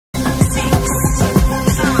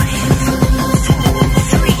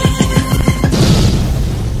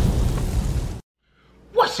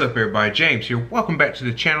What's up everybody, James here. Welcome back to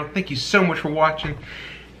the channel. Thank you so much for watching.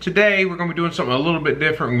 Today we're going to be doing something a little bit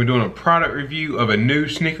different. We're doing a product review of a new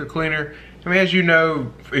sneaker cleaner. I mean, as you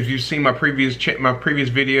know, if you've seen my previous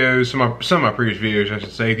videos, some of my previous videos I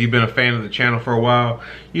should say, if you've been a fan of the channel for a while,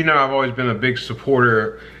 you know I've always been a big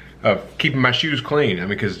supporter of keeping my shoes clean. I mean,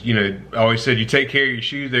 because you know, I always said you take care of your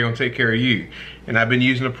shoes, they're going to take care of you. And I've been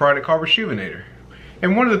using a product called Reshoevn8r.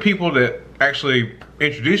 And one of the people that actually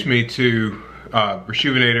introduced me to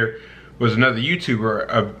Reshoevn8r was another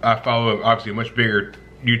YouTuber I follow, obviously a much bigger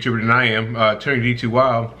YouTuber than I am, Tony D2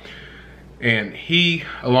 Wild. And he,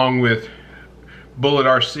 along with Bullet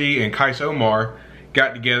RC and Kais Omar,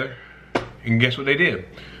 got together, and guess what they did?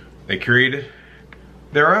 They created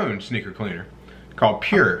their own sneaker cleaner called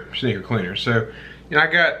Pure Sneaker Cleaner. So, you know, I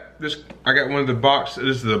got one of the boxes.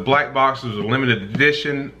 This is the black box. It was a limited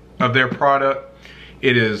edition of their product.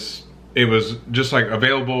 It was just like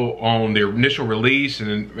available on their initial release,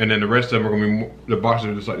 and then the rest of them are gonna be, the boxes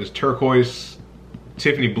are just like this turquoise,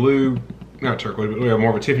 Tiffany blue, not turquoise, but more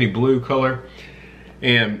of a Tiffany blue color.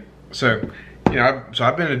 And so, you know,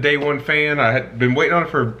 I've been a day one fan. I had been waiting on it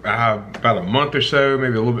for about a month or so,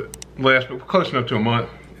 maybe a little bit less, but close enough to a month.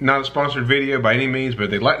 Not a sponsored video by any means, but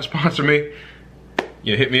if they'd like to sponsor me,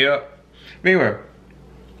 you know, hit me up. But anyway,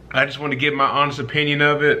 I just want to give my honest opinion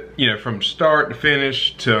of it, you know, from start to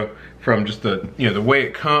finish, from just the, you know, the way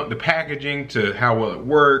it comes, the packaging, to how well it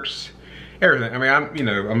works, everything. I mean, I'm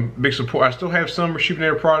a big support. I still have some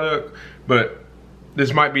Reshoevn8r product, but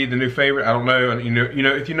this might be the new favorite. I don't know. And you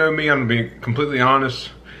know, if you know me, I'm gonna be completely honest.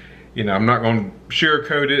 You know, I'm not gonna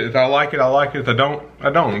sugarcoat it. If I like it, I like it. If I don't, I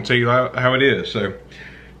don't. I'll tell you how it is. So,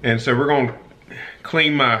 and so we're gonna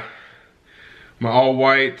clean my all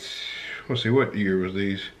white. Let's see, what year was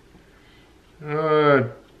these?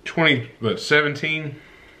 2017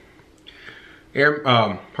 Air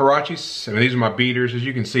Huaraches. I mean, these are my beaters. As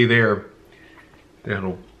you can see there,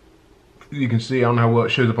 you can see, I don't know how well it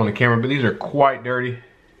shows up on the camera, but these are quite dirty.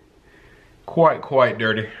 Quite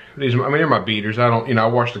dirty. These are, I mean, they're my beaters. I don't, you know, I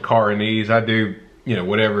wash the car in these. I do, you know,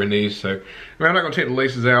 whatever in these. So, I mean, I'm not gonna take the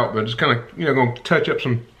laces out, but just kind of, you know, gonna touch up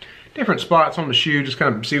some different spots on the shoe. Just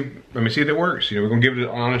kind of see if it works. You know, we're gonna give it an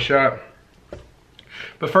honest shot.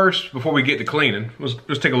 But first, before we get to cleaning,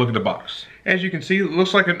 let's take a look at the box. As you can see, it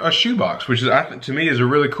looks like a shoe box, which is, I think, to me, is a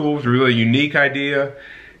really cool, it's a really unique idea.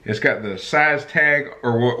 It's got the size tag,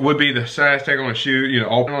 or what would be the size tag on a shoe, you know,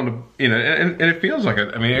 all on the, you know, and it feels like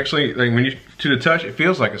it. I mean, actually, like when you to the touch, it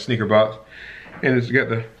feels like a sneaker box. And it's got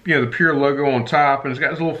the, you know, the Pure logo on top, and it's got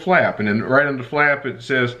this little flap, and then right on the flap it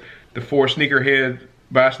says the 4 sneakerhead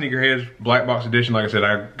by Sneakerheads Black Box Edition. Like I said,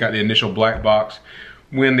 I got the initial black box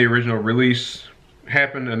when the original release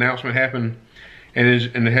happened, announcement happened, and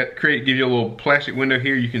it gives you a little plastic window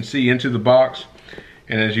here. You can see into the box,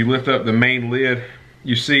 and as you lift up the main lid,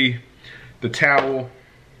 you see the towel,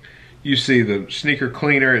 you see the sneaker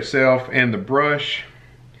cleaner itself, and the brush.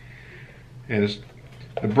 And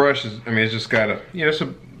the brush is, I mean, it's just got a, you know, it's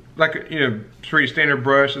a, like a, you know, pretty standard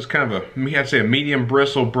brush. It's kind of a, I'd say a medium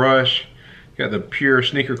bristle brush. Got the Pure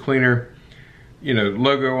sneaker cleaner, you know,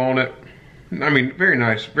 logo on it. I mean, very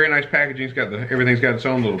nice packaging. It's got everything's got its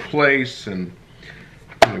own little place, and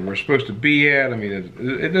you know, where we're supposed to be at. I mean,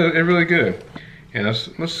 it's really good. And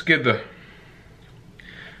let's give the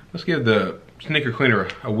sneaker cleaner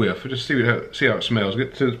a whiff. Just see how it smells.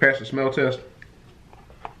 Get to pass the smell test.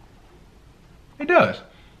 It does.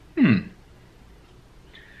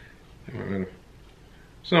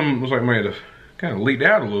 Some looks like it might have kind of leaked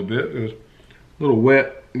out a little bit. It was a little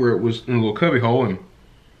wet where it was in a little cubby hole and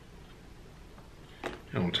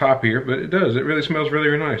on top here, but it does. It really smells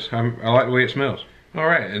really nice. I like the way it smells. All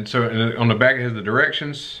right, and so on the back it has the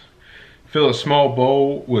directions. Fill a small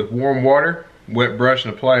bowl with warm water, wet brush,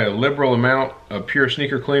 and apply a liberal amount of Pure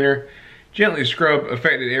sneaker cleaner. Gently scrub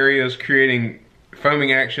affected areas, creating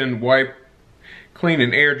foaming action. Wipe, clean,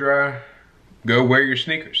 and air dry. Go wear your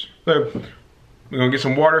sneakers. So we're gonna get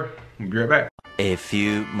some water. We'll be right back. A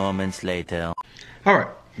few moments later. All right,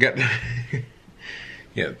 got the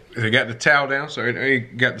yeah, they got the towel down, so we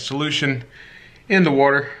got the solution in the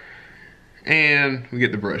water, and we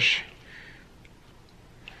get the brush,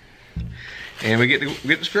 and we get the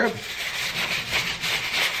scrub.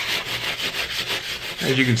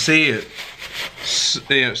 As you can see, it,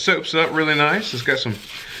 you know, soaps up really nice. It's got some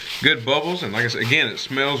good bubbles, and like I said, again, it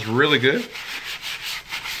smells really good.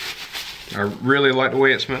 I really like the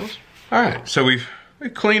way it smells. All right, so we've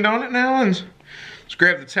cleaned on it now, and let's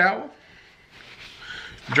grab the towel.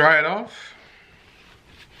 Dry it off.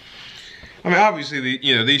 I mean, obviously,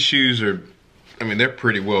 you know, these shoes are, I mean, they're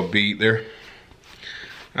pretty well beat.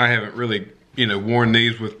 I haven't really, you know, worn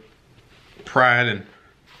these with pride and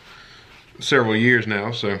several years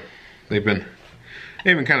now, so they've been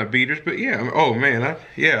kind of beaters. But yeah, oh man,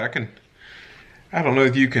 I don't know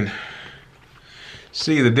if you can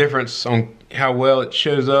see the difference on how well it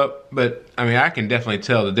shows up, but I mean, I can definitely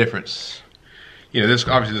tell the difference. You know, this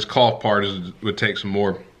obviously this cloth part would take some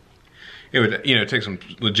more. It would, you know, take some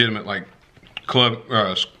legitimate like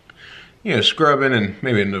scrubbing and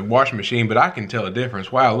maybe in the washing machine, but I can tell the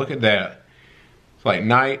difference. Wow, look at that. It's like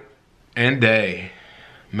night and day.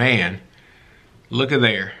 Man, look at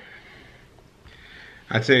there.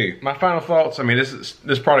 I tell you, my final thoughts, I mean,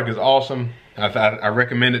 this product is awesome. I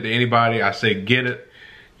recommend it to anybody. I say get it.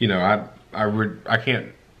 You know, I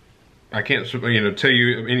can't you know, tell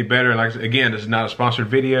you any better. And like, again, this is not a sponsored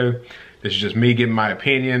video. This is just me giving my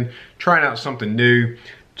opinion, trying out something new,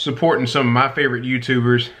 supporting some of my favorite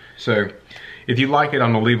YouTubers. So if you like it,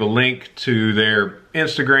 I'm gonna leave a link to their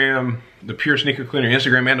Instagram, the Pure Sneaker Cleaner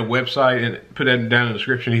Instagram, and the website, and put that down in the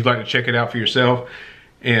description if you'd like to check it out for yourself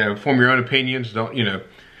and form your own opinions. Don't, you know,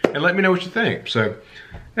 and let me know what you think. So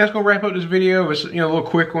that's gonna wrap up this video. It's, you know, a little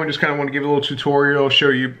quick one. Just kind of want to give a little tutorial, show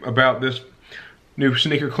you about this new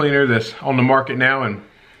sneaker cleaner that's on the market now, and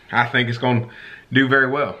I think it's gonna do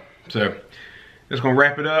very well. So that's gonna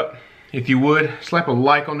wrap it up. If you would, slap a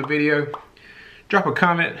like on the video, drop a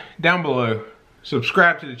comment down below,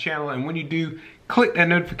 subscribe to the channel, and when you do, click that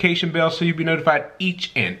notification bell so you'll be notified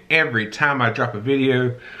each and every time I drop a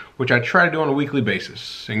video, which I try to do on a weekly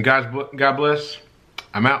basis. And God bless.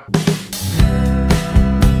 I'm out.